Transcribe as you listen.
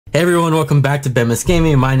Hey everyone, welcome back to BenMix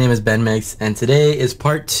Gaming. My name is BenMix, and today is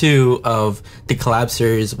part 2 of the collab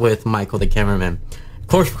series with Michael the Cameraman. Of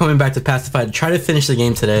course, we're coming back to Pacify to try to finish the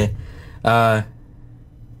game today.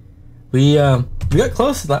 We got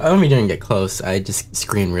close. I mean, we didn't get close. I just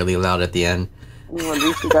screamed really loud at the end. Well, at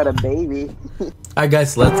least you got a baby. Alright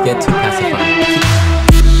guys, let's get to Pacify.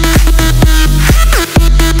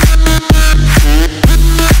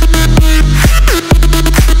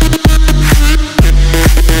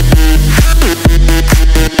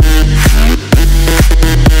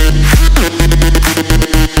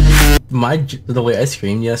 The way I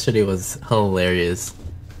screamed yesterday was hilarious.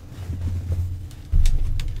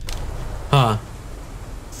 Huh.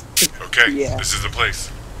 Okay, Yeah. this is the place.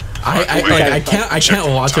 I can't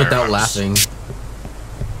watch without laughing.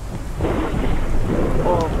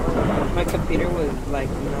 Well, my computer was like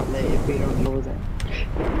not lit if we don't know that.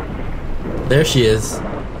 There she is.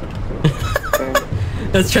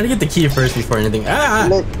 Let's try to get the key first before anything.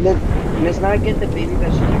 Let's not get the baby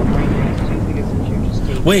that she's crying next to because she just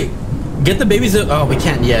came. Wait, get the babies. Oh, we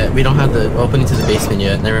can't yet. We don't have the opening to the basement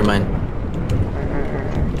yet. Never mind.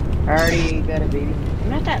 I already got a baby. I'm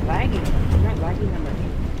not that laggy. I'm not lagging on my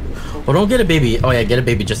game. Well, don't get a baby. Oh yeah, get a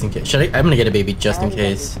baby just in case. Should I? I'm gonna get a baby just in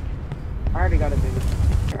case. I already got a baby.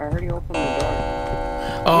 I already opened the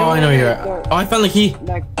door. Oh, I know you're. Oh, I found the key.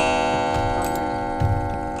 Like,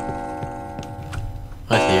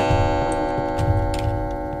 I see you.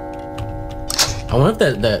 I wonder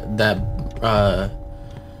if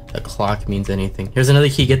that clock means anything. Here's another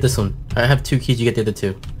key. Get this one. I have 2 keys. You get the other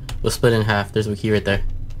 2. We'll split in half. There's a key right there.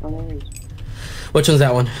 Which one's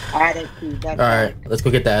that one? Attic key. Alright, let's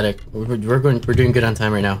go get the attic. We're doing good on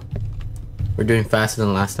time right now. We're doing faster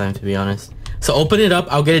than last time, to be honest. So open it up.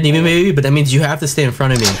 I'll get a demon baby, but that means you have to stay in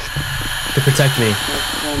front of me to protect me.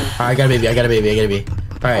 Alright, I got a baby.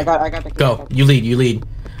 Alright, I got the key. go. You lead.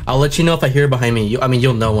 I'll let you know if I hear behind me. I mean,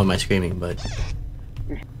 you'll know when I'm screaming, but...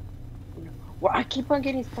 Well, I keep on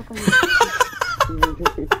getting stuck on my...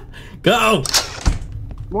 Go!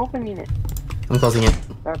 I'm opening it. I'm closing it.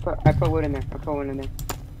 I put wood in there. I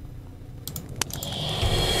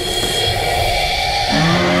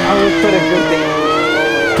would put a good baby.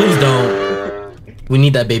 Please don't. We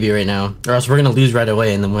need that baby right now, or else we're gonna lose right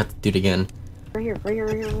away, and then we'll have to do it again. Right here. Get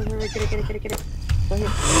it. Right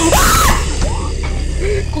here.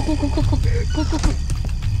 Go.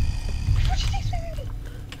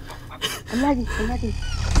 I'm lagging.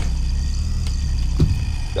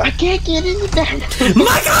 I can't get in there.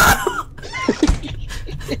 Michael!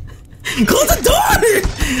 Close the door!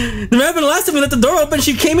 Remember the last time we let the door open,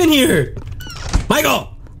 she came in here.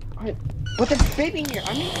 Michael! But the baby in here.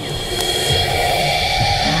 I'm in here.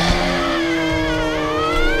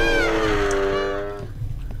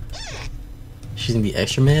 She's gonna be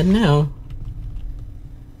extra mad now.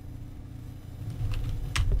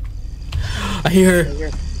 I hear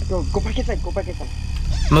her. Go back inside. I'm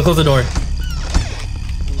gonna close the door.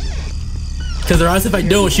 Because or else if I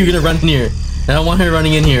don't, she's gonna run in here. And I don't want her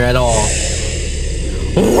running in here at all.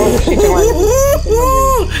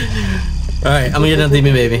 Alright, I'm gonna get another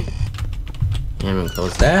demon baby. And I'm gonna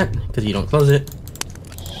close that, because you don't close it.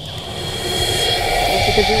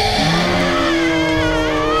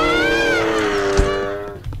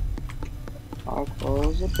 I'll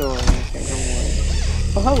close the door. Okay, don't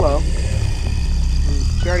worry. Oh, hello.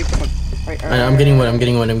 She already took one. I'm getting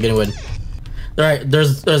wood. Alright,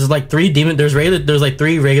 there's like 3 demon. There's like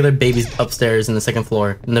 3 regular babies upstairs in the 2nd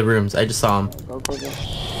floor in the rooms. I just saw them. Go.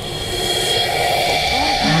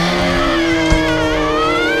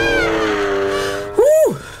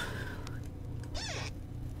 Woo!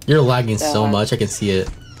 You're lagging so much. I can see it.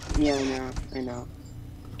 Yeah, I know.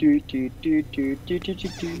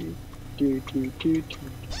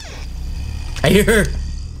 I hear her.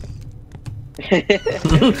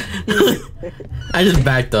 I just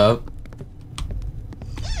backed up.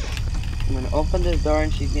 I'm gonna open this door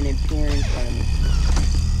and she's gonna appear in front of me.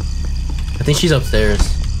 I think she's upstairs.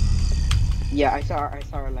 Yeah, I saw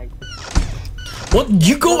her like... What?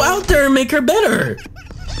 You go out there and make her better!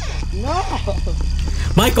 No!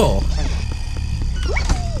 Michael!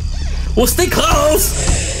 Well, stay close!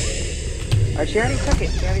 She already took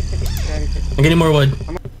it. I'm getting more wood.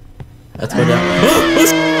 Let's go down. Oh,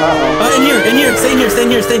 in here! Stay in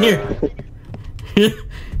here!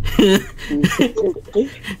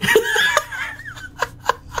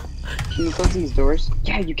 Can you close these doors?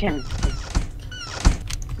 Yeah, you can.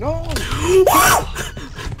 No!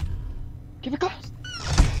 Give it close!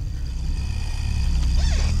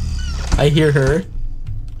 I hear her.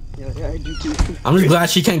 Yeah, I do too. I'm just glad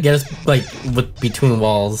she can't get us, like, between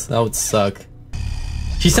walls. That would suck.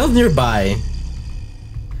 She sounds nearby.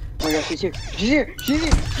 my gosh, she's here. She's here. She's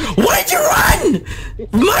here. Why'd you run?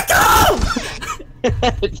 Michael!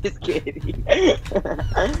 Just kidding.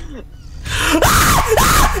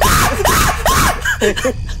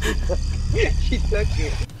 She took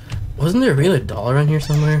it. Wasn't there really a dollar on here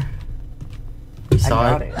somewhere? We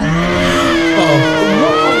saw it. Oh.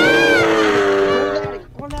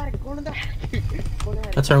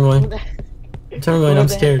 That's where I'm going. That's where I'm going. I'm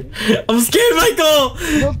scared. I'm scared, Michael!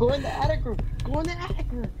 No, go in the attic room. Go in the attic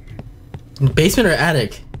room. Basement or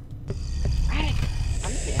attic? Attic.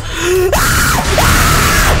 I'm in the attic.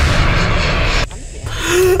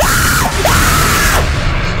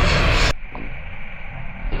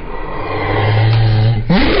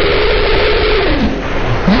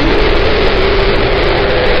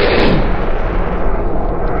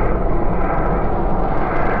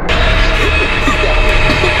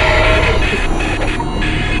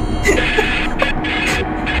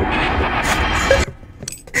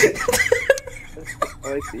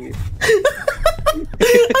 I see you.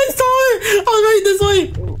 I saw her! I was right this way!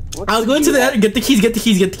 I was going to the attic. Get the keys, get the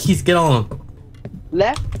keys, get the keys. Get all of them.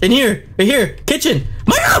 Left? In here. Right here. Kitchen.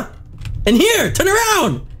 Michael! In here! Turn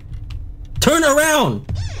around! Turn around!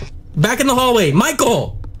 Back in the hallway.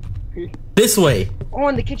 Michael! This way. Oh,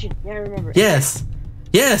 in the kitchen. Yeah, I remember. Yes.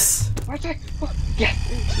 Yes. Right there. Oh, yeah.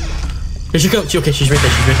 Here she comes. Okay, she's right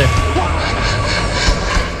there. She's right there.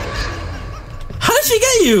 How did she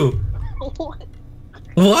get you? What?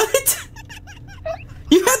 What?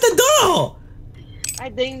 You had the doll! I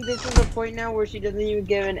think this is the point now where she doesn't even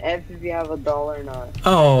give an F if you have a doll or not.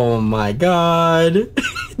 Oh my god.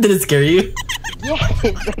 Did it scare you? Yeah,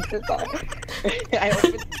 it's like the thought. I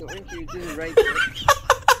opened the door and she was just right there.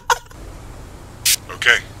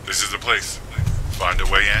 Okay, this is the place. Find a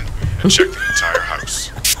way in and check the entire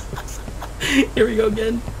house. Here we go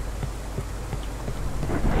again.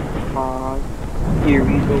 Here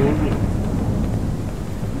we go again.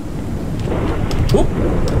 Whoop.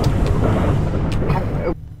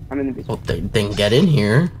 I'm in the basement. Well, then get in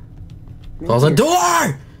here. Close the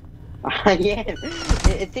door! I am.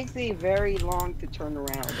 It takes me very long to turn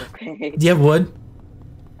around, okay? Do you have wood?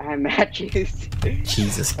 I have matches.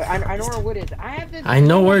 Jesus. I know where wood is. I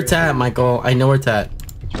know where it's at, Michael. I know where it's at.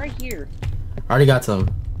 It's right here. I already got some.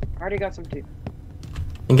 I already got some too.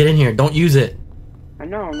 And get in here. Don't use it. I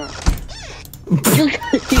know, I'm not.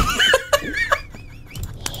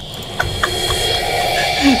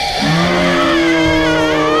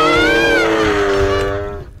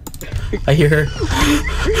 I hear her.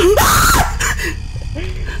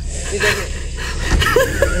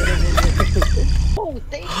 Oh,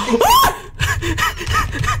 thank you.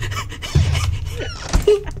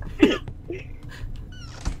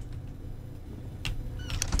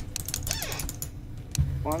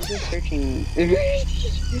 Well, I'm just searching.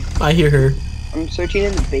 I hear her. I'm searching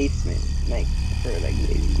in the basement, like, for, like,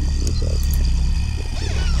 ladies and stuff.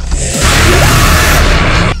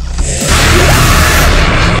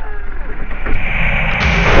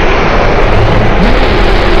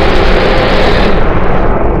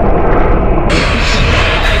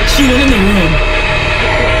 She went in the room.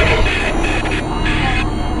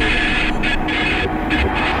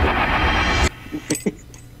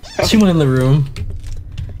 She went in the room.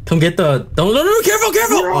 Come get the. Don't. No, careful,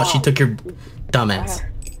 careful! Oh, she took your dumbass.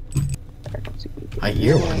 I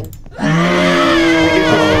hear one.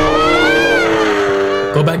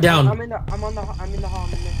 Go back down. I'm in the hall.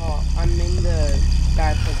 I'm in the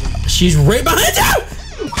bathroom. She's right behind you!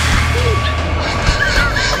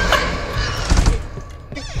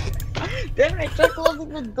 Then I tried closing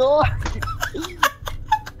the door.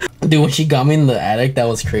 Dude, when she got me in the attic, that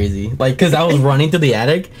was crazy. Like, cause I was running to the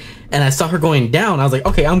attic, and I saw her going down. I was like,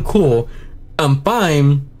 okay, I'm cool, I'm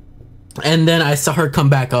fine. And then I saw her come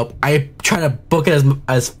back up. I tried to book it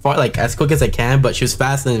as far, like, as quick as I can, but she was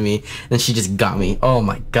faster than me, and she just got me. Oh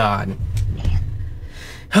my god.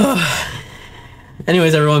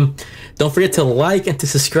 Anyways, everyone, don't forget to like and to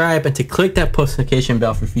subscribe and to click that post notification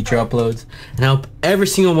bell for future uploads. And I hope every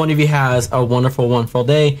single one of you has a wonderful, wonderful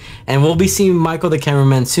day. And we'll be seeing Michael the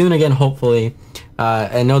Cameraman soon again, hopefully.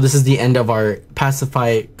 I know this is the end of our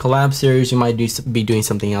Pacify collab series. We might be doing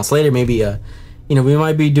something else later. Maybe, you know, we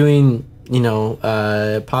might be doing, you know,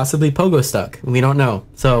 possibly Pogo Stuck. We don't know.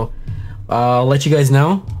 So, I'll let you guys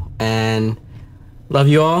know. And love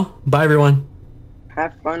you all. Bye, everyone.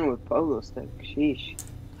 Have fun with Pogo Stick. Sheesh.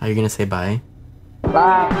 Are you gonna say bye?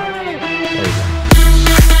 Bye. There you go.